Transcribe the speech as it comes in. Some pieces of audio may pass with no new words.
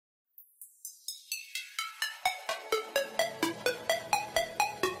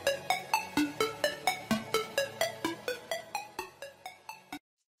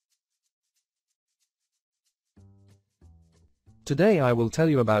Today I will tell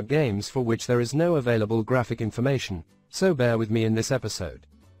you about games for which there is no available graphic information, so bear with me in this episode.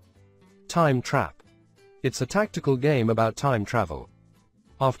 Time Trap. It's a tactical game about time travel.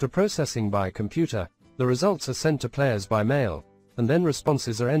 After processing by computer, the results are sent to players by mail, and then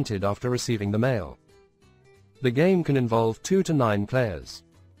responses are entered after receiving the mail. The game can involve 2 to 9 players.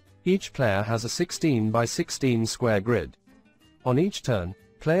 Each player has a 16 by 16 square grid. On each turn,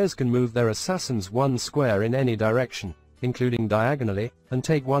 players can move their assassins 1 square in any direction, including diagonally, and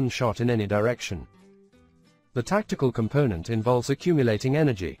take 1 shot in any direction. The tactical component involves accumulating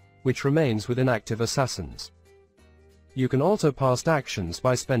energy, which remains within active assassins. You can alter past actions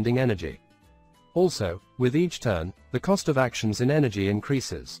by spending energy. Also, with each turn, the cost of actions in energy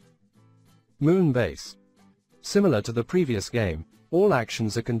increases. Moon Base. Similar to the previous game, all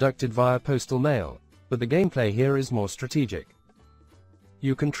actions are conducted via postal mail, but the gameplay here is more strategic.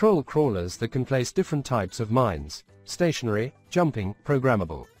 You control crawlers that can place different types of mines: stationary, jumping,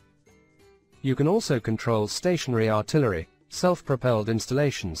 programmable. You can also control stationary artillery, self-propelled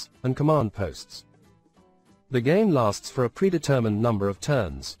installations, and command posts. The game lasts for a predetermined number of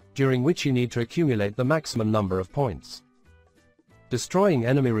turns, during which you need to accumulate the maximum number of points. Destroying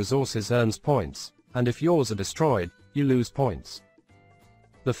enemy resources earns points, and if yours are destroyed, you lose points.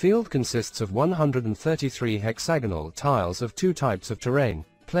 The field consists of 133 hexagonal tiles of 2 types of terrain,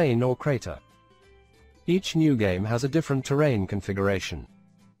 plain or crater. Each new game has a different terrain configuration.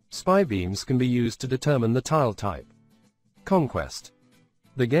 Spy beams can be used to determine the tile type. Conquest.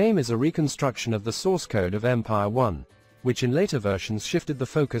 The game is a reconstruction of the source code of Empire 1, which in later versions shifted the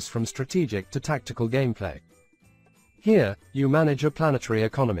focus from strategic to tactical gameplay. Here, you manage a planetary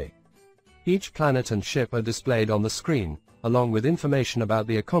economy. Each planet and ship are displayed on the screen, along with information about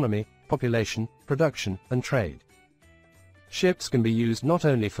the economy, population, production, and trade. Ships can be used not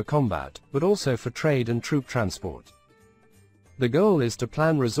only for combat, but also for trade and troop transport. The goal is to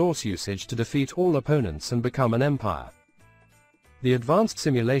plan resource usage to defeat all opponents and become an empire. The advanced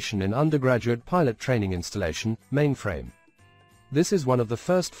simulation in undergraduate pilot training installation, Mainframe. This is one of the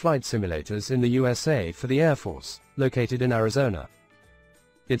first flight simulators in the USA for the Air Force, located in Arizona.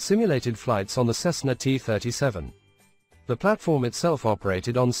 It simulated flights on the Cessna T-37. The platform itself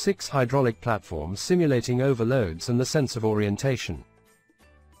operated on 6 hydraulic platforms simulating overloads and the sense of orientation.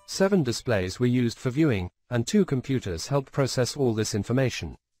 7 displays were used for viewing, and 2 computers helped process all this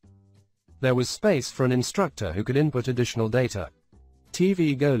information. There was space for an instructor who could input additional data.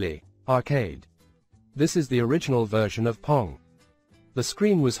 TV Goalee, Arcade. This is the original version of Pong. The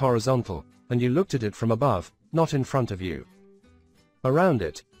screen was horizontal, and you looked at it from above, not in front of you. Around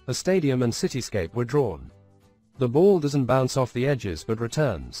it, a stadium and cityscape were drawn. The ball doesn't bounce off the edges but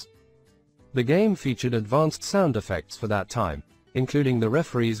returns. The game featured advanced sound effects for that time, including the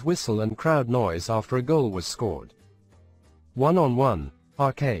referee's whistle and crowd noise after a goal was scored. 1-on-1,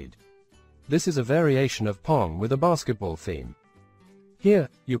 Arcade. This is a variation of Pong with a basketball theme. Here,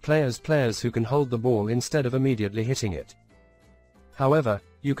 you play as players who can hold the ball instead of immediately hitting it. However,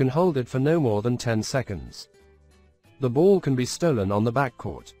 you can hold it for no more than 10 seconds. The ball can be stolen on the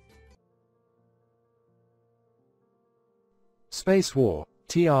backcourt. Space War,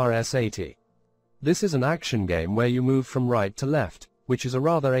 TRS-80. This is an action game where you move from right to left, which is a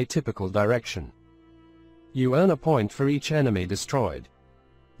rather atypical direction. You earn a point for each enemy destroyed.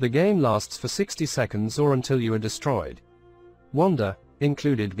 The game lasts for 60 seconds or until you are destroyed. Wonder,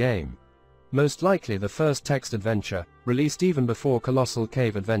 included game. Most likely the first text adventure, released even before Colossal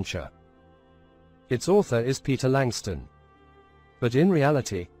Cave Adventure. Its author is Peter Langston. But in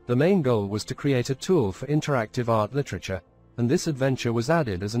reality, the main goal was to create a tool for interactive art literature, and this adventure was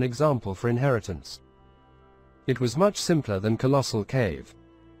added as an example for inheritance. It was much simpler than Colossal Cave.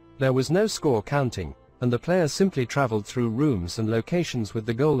 There was no score counting, and the player simply traveled through rooms and locations with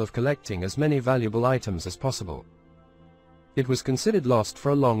the goal of collecting as many valuable items as possible. It was considered lost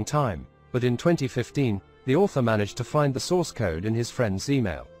for a long time, but in 2015, the author managed to find the source code in his friend's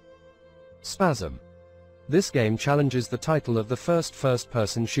email. Spasim. This game challenges the title of the first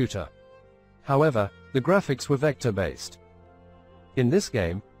first-person shooter. However, the graphics were vector-based. In this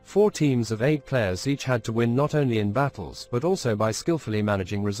game, 4 teams of 8 players each had to win not only in battles but also by skillfully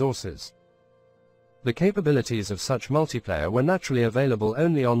managing resources. The capabilities of such multiplayer were naturally available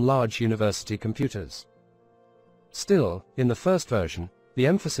only on large university computers. Still, in the first version, the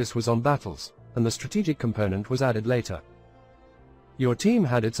emphasis was on battles, and the strategic component was added later. Your team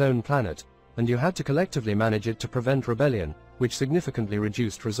had its own planet, and you had to collectively manage it to prevent rebellion, which significantly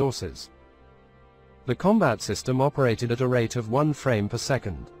reduced resources. The combat system operated at a rate of 1 frame per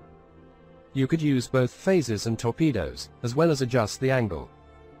second. You could use both phasers and torpedoes, as well as adjust the angle.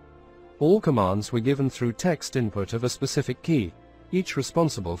 All commands were given through text input of a specific key, each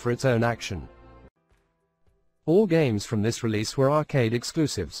responsible for its own action. All games from this release were arcade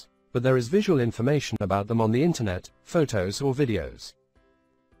exclusives, but there is visual information about them on the internet, photos or videos.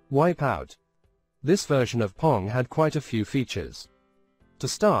 Wipeout. This version of Pong had quite a few features. To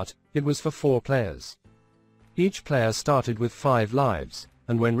start, it was for 4 players. Each player started with 5 lives,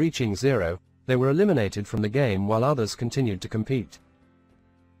 and when reaching 0, they were eliminated from the game while others continued to compete.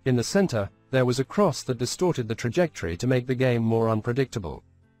 In the center, there was a cross that distorted the trajectory to make the game more unpredictable.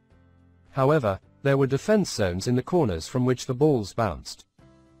 However, there were defense zones in the corners from which the balls bounced.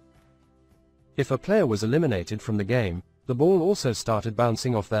 If a player was eliminated from the game, the ball also started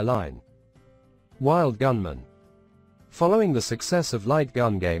bouncing off their line. Wild Gunman. Following the success of light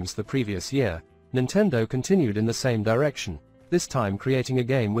gun games the previous year, Nintendo continued in the same direction, this time creating a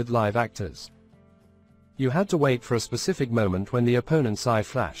game with live actors. You had to wait for a specific moment when the opponent's eye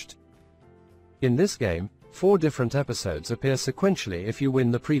flashed. In this game, 4 different episodes appear sequentially if you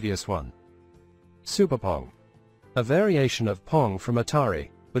win the previous one. Superpong. A variation of Pong from Atari,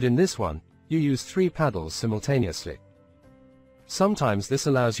 but in this one, you use 3 paddles simultaneously. Sometimes this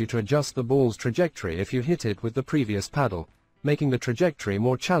allows you to adjust the ball's trajectory if you hit it with the previous paddle, making the trajectory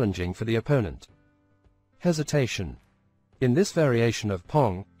more challenging for the opponent. Hesitation. In this variation of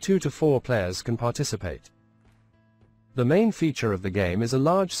Pong, 2 to 4 players can participate. The main feature of the game is a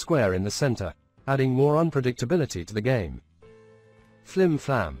large square in the center, adding more unpredictability to the game.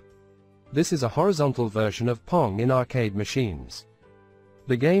 Flim-Flam. This is a horizontal version of Pong in arcade machines.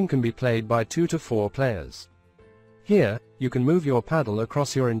 The game can be played by 2 to 4 players. Here, you can move your paddle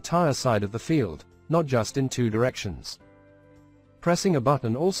across your entire side of the field, not just in 2 directions. Pressing a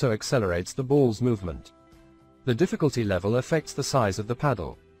button also accelerates the ball's movement. The difficulty level affects the size of the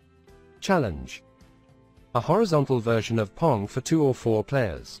paddle. Challenge. A horizontal version of Pong for 2 or 4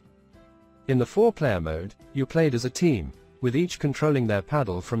 players. In the 4-player mode, you played as a team, with each controlling their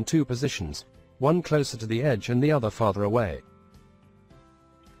paddle from 2 positions, one closer to the edge and the other farther away.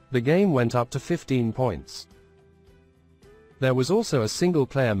 The game went up to 15 points. There was also a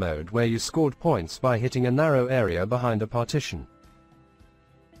single-player mode where you scored points by hitting a narrow area behind a partition.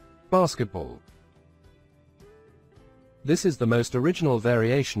 Basketball. This is the most original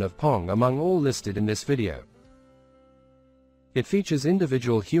variation of Pong among all listed in this video. It features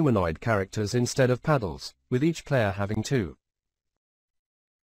individual humanoid characters instead of paddles, with each player having 2.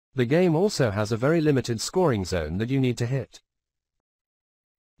 The game also has a very limited scoring zone that you need to hit.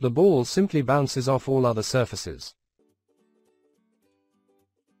 The ball simply bounces off all other surfaces.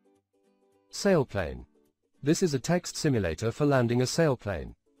 Sailplane. This is a text simulator for landing a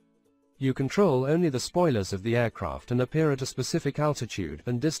sailplane. You control only the spoilers of the aircraft and appear at a specific altitude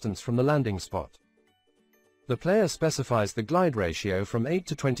and distance from the landing spot. The player specifies the glide ratio from 8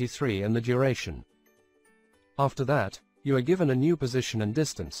 to 23 and the duration. After that, you are given a new position and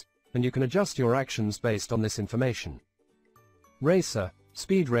distance, and you can adjust your actions based on this information. Racer,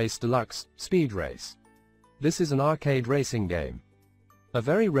 Speed Race Deluxe, Speed Race. This is an arcade racing game. A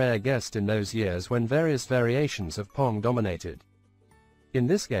very rare guest in those years when various variations of Pong dominated. In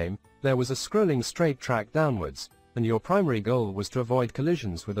this game, there was a scrolling straight track downwards, and your primary goal was to avoid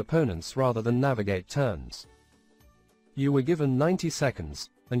collisions with opponents rather than navigate turns. You were given 90 seconds,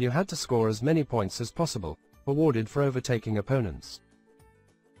 and you had to score as many points as possible, awarded for overtaking opponents.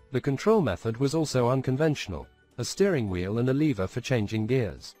 The control method was also unconventional, a steering wheel and a lever for changing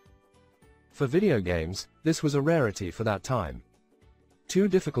gears. For video games, this was a rarity for that time. 2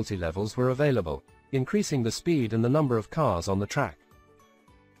 difficulty levels were available, increasing the speed and the number of cars on the track.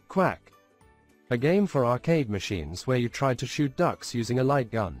 Qwak. A game for arcade machines where you tried to shoot ducks using a light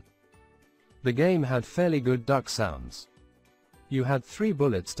gun. The game had fairly good duck sounds. You had 3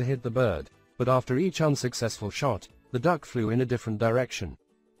 bullets to hit the bird, but after each unsuccessful shot, the duck flew in a different direction.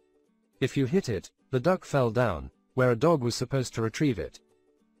 If you hit it, the duck fell down, where a dog was supposed to retrieve it.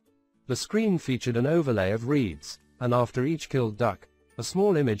 The screen featured an overlay of reeds, and after each killed duck, a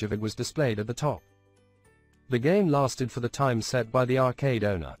small image of it was displayed at the top. The game lasted for the time set by the arcade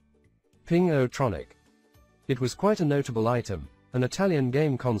owner. Ping-O-Tronic. It was quite a notable item, an Italian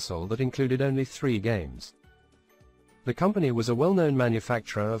game console that included only 3 games. The company was a well-known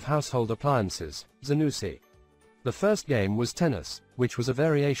manufacturer of household appliances, Zanussi. The first game was Tennis, which was a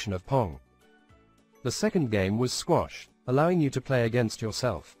variation of Pong. The second game was Squash, allowing you to play against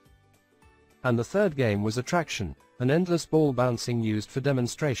yourself. And the third game was Attraction, an endless ball bouncing used for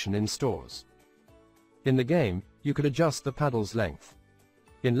demonstration in stores. In the game, you could adjust the paddle's length.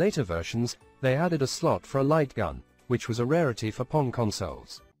 In later versions, they added a slot for a light gun, which was a rarity for Pong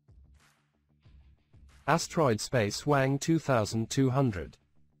consoles. Asteroid Space Wang 2200.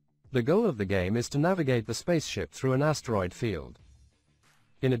 The goal of the game is to navigate the spaceship through an asteroid field.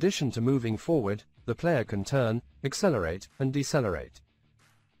 In addition to moving forward, the player can turn, accelerate, and decelerate.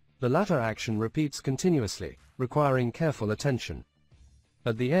 The latter action repeats continuously, requiring careful attention.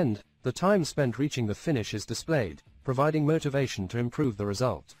 At the end, the time spent reaching the finish is displayed, providing motivation to improve the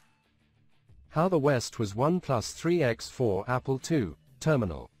result. How the West was 1 + 3x4 Apple II,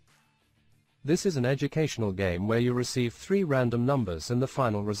 Terminal. This is an educational game where you receive 3 random numbers and the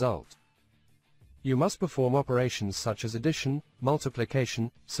final result. You must perform operations such as addition,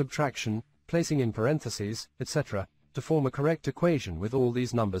 multiplication, subtraction, placing in parentheses, etc., to form a correct equation with all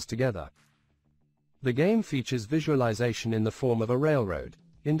these numbers together. The game features visualization in the form of a railroad,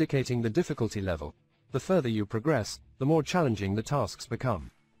 indicating the difficulty level. The further you progress, the more challenging the tasks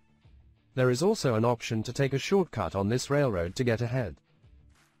become. There is also an option to take a shortcut on this railroad to get ahead.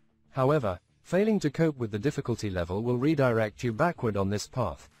 However, failing to cope with the difficulty level will redirect you backward on this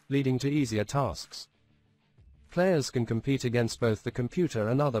path, leading to easier tasks. Players can compete against both the computer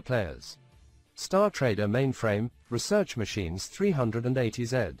and other players. Star Trader Mainframe, Research Machines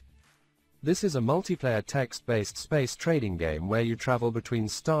 380Z. This is a multiplayer text-based space trading game where you travel between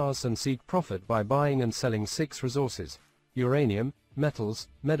stars and seek profit by buying and selling 6 resources: uranium, metals,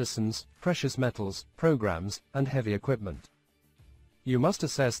 medicines, precious metals, programs, and heavy equipment. You must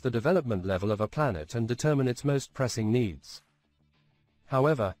assess the development level of a planet and determine its most pressing needs.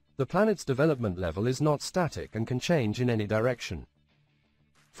 However, the planet's development level is not static and can change in any direction.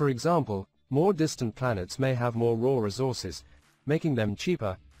 For example, more distant planets may have more raw resources, making them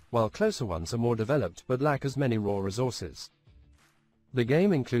cheaper, while closer ones are more developed but lack as many raw resources. The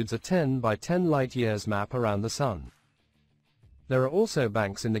game includes a 10 by 10 light-years map around the Sun. There are also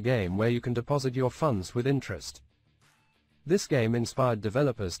banks in the game where you can deposit your funds with interest. This game inspired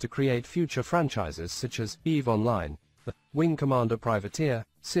developers to create future franchises such as EVE Online, the Wing Commander Privateer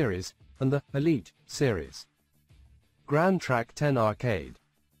series, and the Elite series. Gran Trak 10 Arcade.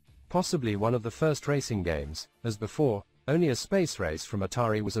 Possibly one of the first racing games, as before, only a space race from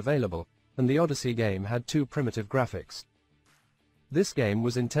Atari was available, and the Odyssey game had 2 primitive graphics. This game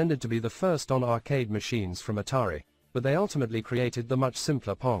was intended to be the first on arcade machines from Atari, but they ultimately created the much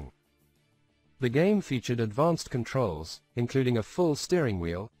simpler Pong. The game featured advanced controls, including a full steering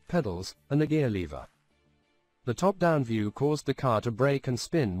wheel, pedals, and a gear lever. The top-down view caused the car to brake and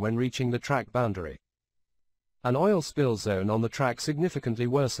spin when reaching the track boundary. An oil spill zone on the track significantly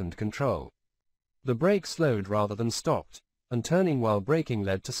worsened control. The brake slowed rather than stopped, and turning while braking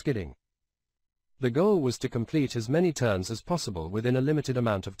led to skidding. The goal was to complete as many turns as possible within a limited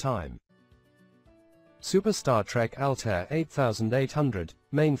amount of time. Super Star Trek Altair 8800,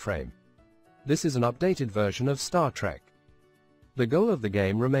 Mainframe. This is an updated version of Star Trek. The goal of the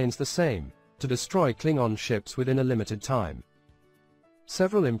game remains the same, to destroy Klingon ships within a limited time.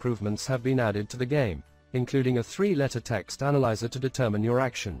 Several improvements have been added to the game, including a 3-letter text analyzer to determine your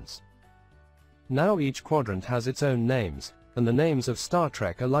actions. Now each quadrant has its own names, and the names of Star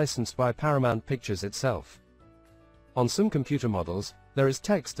Trek are licensed by Paramount Pictures itself. On some computer models, there is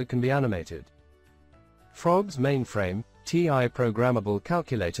text that can be animated. Frogs Mainframe, TI Programmable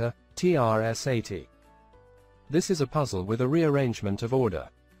Calculator, TRS-80. This is a puzzle with a rearrangement of order.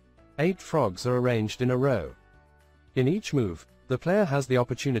 8 frogs are arranged in a row. In each move, the player has the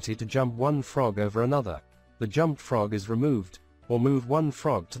opportunity to jump 1 frog over another. The jumped frog is removed, or move 1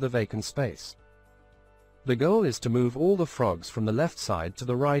 frog to the vacant space. The goal is to move all the frogs from the left side to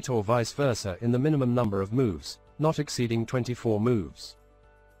the right or vice versa in the minimum number of moves, not exceeding 24 moves.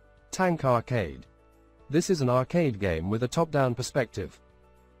 Tank Arcade. This is an arcade game with a top-down perspective.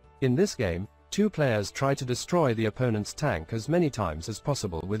 In this game, 2 players try to destroy the opponent's tank as many times as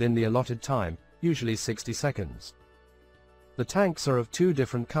possible within the allotted time, usually 60 seconds. The tanks are of 2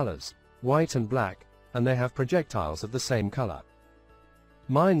 different colors, white and black, and they have projectiles of the same color.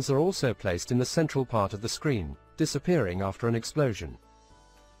 Mines are also placed in the central part of the screen, disappearing after an explosion.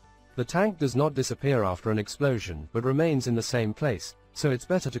 The tank does not disappear after an explosion but remains in the same place, so it's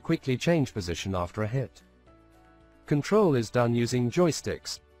better to quickly change position after a hit. Control is done using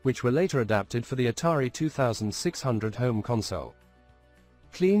joysticks, which were later adapted for the Atari 2600 home console.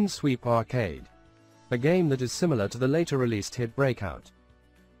 Clean Sweep Arcade. A game that is similar to the later released hit Breakout.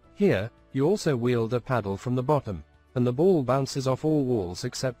 Here, you also wield a paddle from the bottom, and the ball bounces off all walls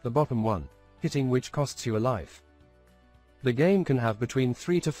except the bottom one, hitting which costs you a life. The game can have between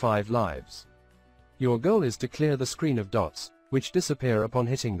 3 to 5 lives. Your goal is to clear the screen of dots, which disappear upon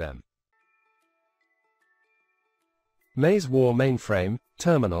hitting them. Maze War Mainframe,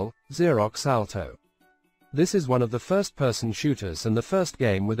 Terminal, Xerox Alto. This is one of the first-person shooters and the first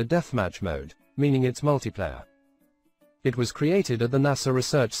game with a deathmatch mode, meaning it's multiplayer. It was created at the NASA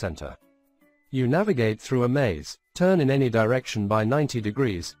Research Center. You navigate through a maze, turn in any direction by 90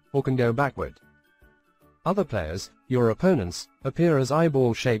 degrees, or can go backward. Other players, your opponents, appear as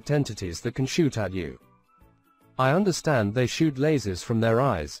eyeball-shaped entities that can shoot at you. I understand they shoot lasers from their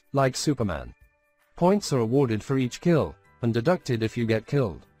eyes, like Superman. Points are awarded for each kill, and deducted if you get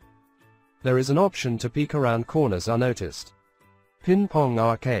killed. There is an option to peek around corners unnoticed. Ping-Pong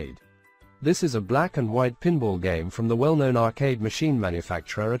Arcade. This is a black and white pinball game from the well-known arcade machine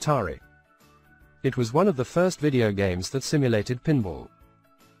manufacturer Atari. It was one of the first video games that simulated pinball.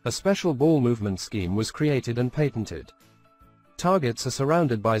 A special ball movement scheme was created and patented. Targets are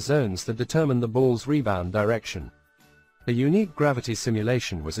surrounded by zones that determine the ball's rebound direction. A unique gravity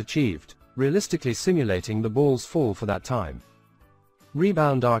simulation was achieved, realistically simulating the ball's fall for that time.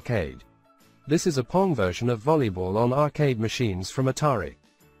 Rebound Arcade. This is a Pong version of volleyball on arcade machines from Atari.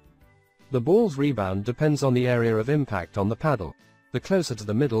 The ball's rebound depends on the area of impact on the paddle. The closer to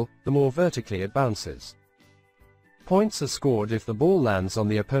the middle, the more vertically it bounces. Points are scored if the ball lands on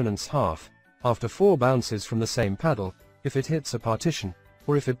the opponent's half, after 4 bounces from the same paddle, if it hits a partition,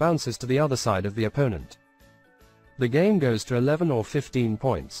 or if it bounces to the other side of the opponent. The game goes to 11 or 15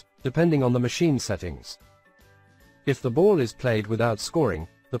 points, depending on the machine settings. If the ball is played without scoring,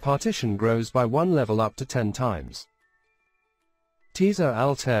 the partition grows by 1 level up to 10 times. Teaser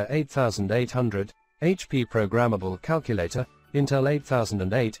Altair 8800, HP Programmable Calculator, Intel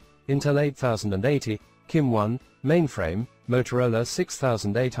 8008, Intel 8080, Qwak, Mainframe, Motorola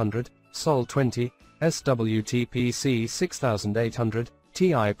 6800, Sol 20, SWTPC 6800,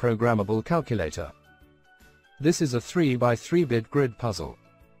 TI Programmable Calculator. This is a 3x3-bit grid puzzle.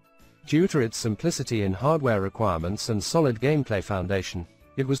 Due to its simplicity in hardware requirements and solid gameplay foundation,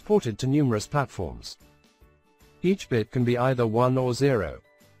 it was ported to numerous platforms. Each bit can be either 1 or 0.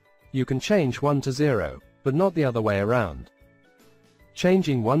 You can change 1 to 0, but not the other way around.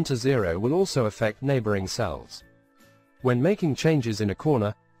 Changing 1 to 0 will also affect neighboring cells. When making changes in a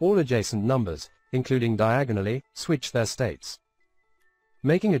corner, all adjacent numbers, including diagonally, switch their states.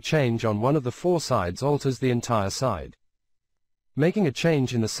 Making a change on one of the 4 sides alters the entire side. Making a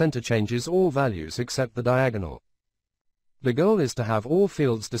change in the center changes all values except the diagonal. The goal is to have all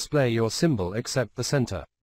fields display your symbol except the center.